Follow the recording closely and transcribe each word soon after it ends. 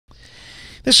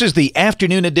This is the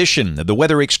afternoon edition of the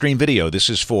Weather Extreme video. This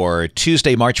is for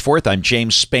Tuesday, March 4th. I'm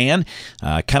James Spann.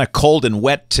 Kind of cold and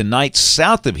wet tonight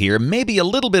south of here. Maybe a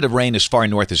little bit of rain as far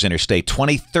north as Interstate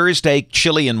 20. Thursday,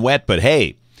 chilly and wet, but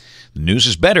hey, the news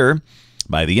is better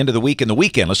by the end of the week and the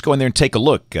weekend. Let's go in there and take a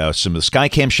look. Some of the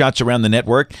Skycam shots around the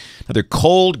network. Another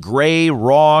cold, gray,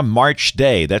 raw March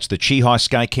day. That's the Cheehaw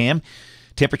Skycam.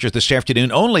 Temperatures this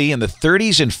afternoon only in the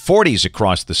 30s and 40s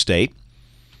across the state.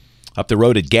 Up the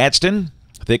road at Gadsden,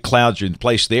 thick clouds are in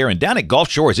place there. And down at Gulf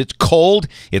Shores, it's cold,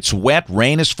 it's wet,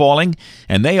 rain is falling,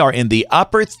 and they are in the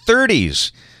upper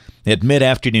 30s at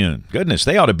mid-afternoon. Goodness,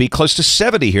 they ought to be close to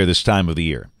 70 here this time of the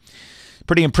year.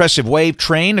 Pretty impressive wave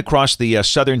train across the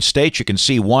southern states. You can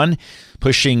see one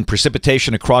pushing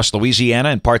precipitation across Louisiana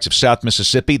and parts of South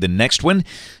Mississippi. The next one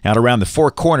out around the Four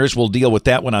Corners. We'll deal with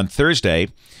that one on Thursday.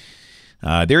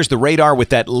 There's the radar with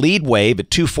that lead wave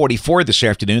at 2:44 this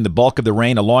afternoon. The bulk of the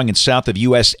rain along and south of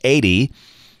US 80.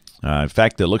 In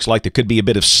fact, it looks like there could be a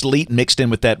bit of sleet mixed in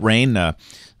with that rain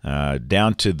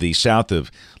down to the south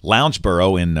of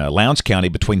Lounsboro in Lowndes County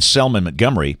between Selma and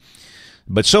Montgomery.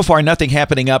 But so far, nothing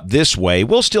happening up this way.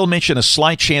 We'll still mention a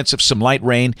slight chance of some light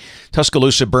rain,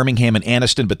 Tuscaloosa, Birmingham, and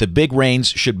Anniston, but the big rains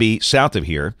should be south of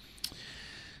here.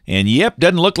 And yep,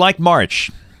 doesn't look like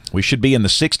March. We should be in the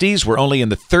 60s. We're only in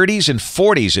the 30s and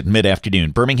 40s at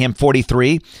mid-afternoon. Birmingham,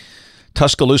 43.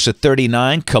 Tuscaloosa,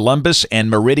 39. Columbus and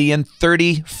Meridian,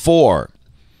 34.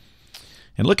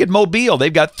 And look at Mobile.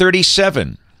 They've got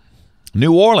 37.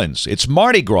 New Orleans, it's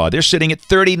Mardi Gras. They're sitting at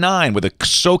 39 with a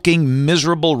soaking,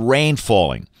 miserable rain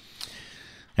falling.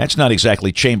 That's not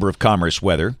exactly Chamber of Commerce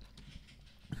weather.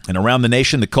 And around the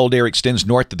nation, the cold air extends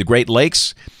north to the Great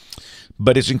Lakes.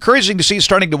 But it's encouraging to see it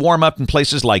starting to warm up in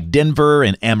places like Denver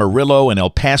and Amarillo and El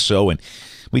Paso. And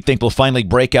we think we'll finally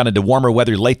break out into warmer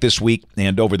weather late this week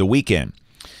and over the weekend.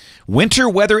 Winter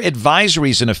weather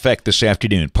advisories in effect this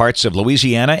afternoon. Parts of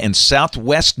Louisiana and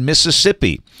southwest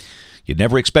Mississippi. You'd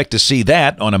never expect to see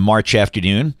that on a March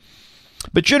afternoon.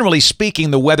 But generally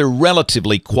speaking, the weather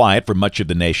relatively quiet for much of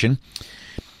the nation.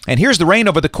 And here's the rain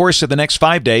over the course of the next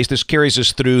 5 days. This carries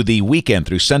us through the weekend,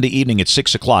 through Sunday evening at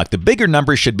 6 o'clock. The bigger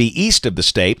number should be east of the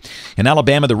state. In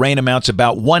Alabama, the rain amounts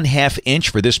about 1/2 inch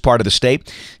for this part of the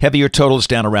state. Heavier totals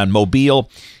down around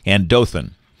Mobile and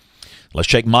Dothan. Let's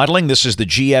check modeling. This is the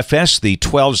GFS, the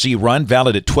 12Z run,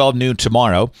 valid at 12 noon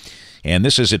tomorrow. And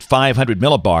this is at 500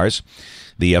 millibars.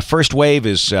 The first wave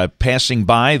is passing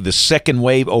by, the second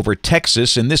wave over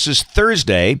Texas, and this is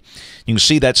Thursday. You can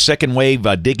see that second wave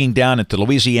digging down into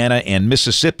Louisiana and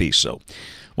Mississippi. So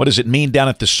what does it mean down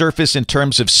at the surface in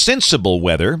terms of sensible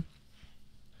weather?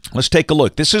 Let's take a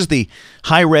look. This is the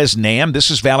high-res NAM. This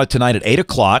is valid tonight at 8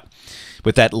 o'clock.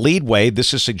 With that lead wave,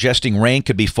 this is suggesting rain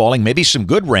could be falling, maybe some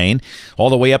good rain, all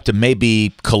the way up to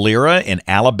maybe Calera and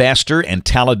Alabaster and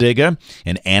Talladega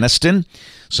and Anniston.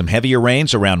 Some heavier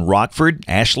rains around Rockford,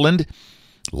 Ashland,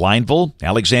 Lineville,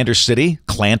 Alexander City,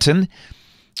 Clanton.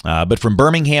 But from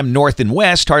Birmingham north and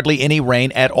west, hardly any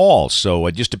rain at all. So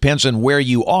it just depends on where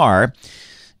you are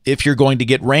if you're going to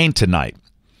get rain tonight.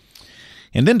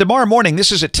 And then tomorrow morning,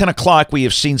 this is at 10 o'clock. We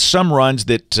have seen some runs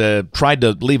that tried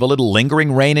to leave a little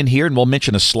lingering rain in here, and we'll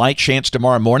mention a slight chance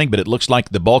tomorrow morning, but it looks like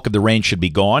the bulk of the rain should be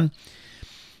gone.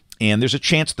 And there's a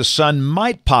chance the sun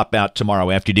might pop out tomorrow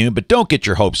afternoon, but don't get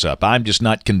your hopes up. I'm just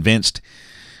not convinced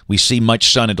we see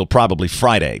much sun until probably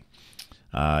Friday.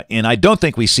 And I don't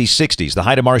think we see 60s. The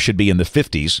high tomorrow should be in the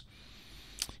 50s.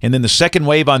 And then the second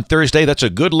wave on Thursday, that's a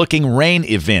good-looking rain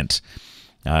event.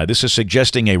 This is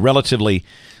suggesting a relatively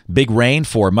big rain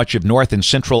for much of north and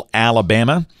central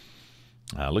Alabama.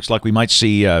 Looks like we might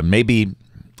see maybe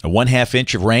a 1/2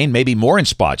 inch of rain, maybe more in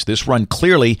spots. This run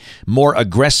clearly more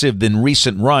aggressive than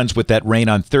recent runs with that rain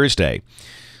on Thursday.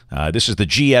 This is the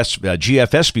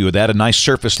GFS view of that, a nice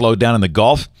surface low down in the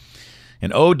Gulf.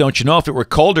 And oh, don't you know, if it were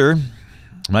colder,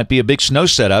 it might be a big snow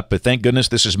setup, but thank goodness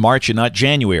this is March and not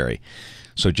January.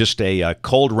 So just a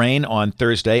cold rain on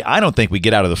Thursday. I don't think we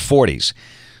get out of the 40s.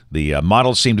 The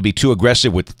models seem to be too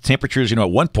aggressive with temperatures. You know,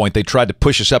 at one point they tried to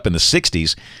push us up in the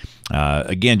 60s.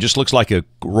 Again, just looks like a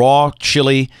raw,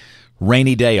 chilly,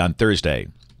 rainy day on Thursday.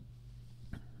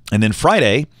 And then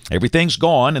Friday, everything's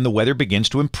gone and the weather begins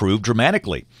to improve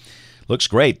dramatically. Looks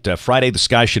great. Friday, the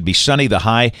sky should be sunny, the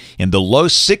high in the low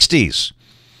 60s.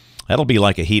 That'll be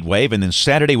like a heat wave. And then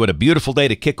Saturday, what a beautiful day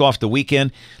to kick off the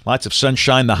weekend. Lots of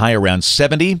sunshine, the high around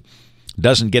 70.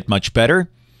 Doesn't get much better.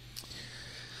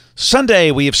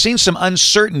 Sunday, we have seen some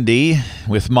uncertainty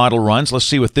with model runs. Let's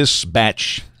see what this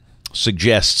batch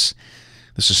suggests.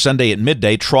 This is Sunday at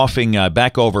midday, troughing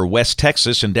back over West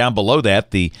Texas, and down below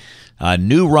that, the A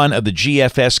new run of the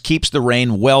GFS keeps the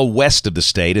rain well west of the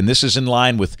state, and this is in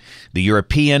line with the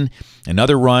European and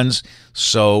other runs.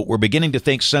 So we're beginning to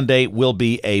think Sunday will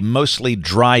be a mostly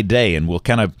dry day, and we'll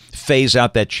kind of phase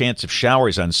out that chance of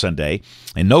showers on Sunday.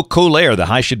 And no cool air. The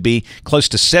high should be close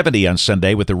to 70 on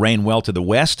Sunday with the rain well to the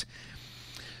west.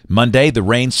 Monday, the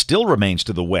rain still remains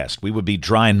to the west. We would be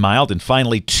dry and mild. And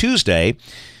finally, Tuesday,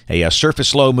 a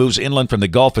surface low moves inland from the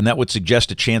Gulf, and that would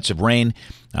suggest a chance of rain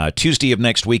Tuesday of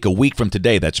next week, a week from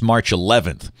today. That's March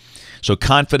 11th. So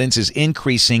confidence is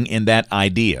increasing in that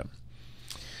idea.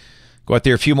 Go out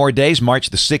there a few more days. March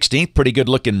the 16th, pretty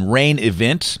good-looking rain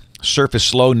event.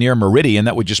 Surface low near Meridian.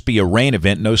 That would just be a rain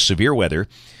event, no severe weather.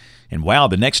 And wow,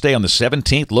 the next day on the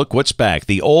 17th, look what's back.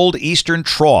 The old eastern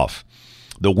trough,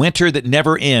 the winter that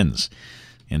never ends.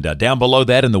 And down below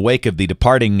that, in the wake of the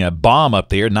departing bomb up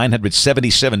there,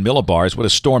 977 millibars. What a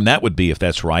storm that would be if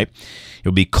that's right. It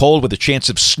would be cold with a chance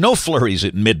of snow flurries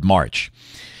at mid-March.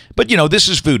 But, you know, this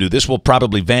is voodoo. This will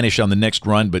probably vanish on the next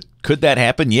run, but could that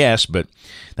happen? Yes, but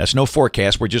that's no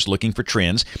forecast. We're just looking for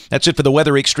trends. That's it for the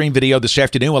Weather Xtreme video this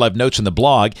afternoon. We'll have notes in the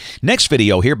blog. Next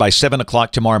video here by 7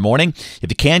 o'clock tomorrow morning. If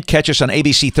you can, catch us on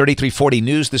ABC 3340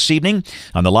 News this evening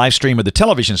on the live stream of the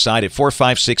television side at 4,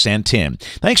 5, 6, and 10.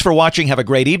 Thanks for watching. Have a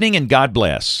great evening, and God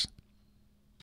bless.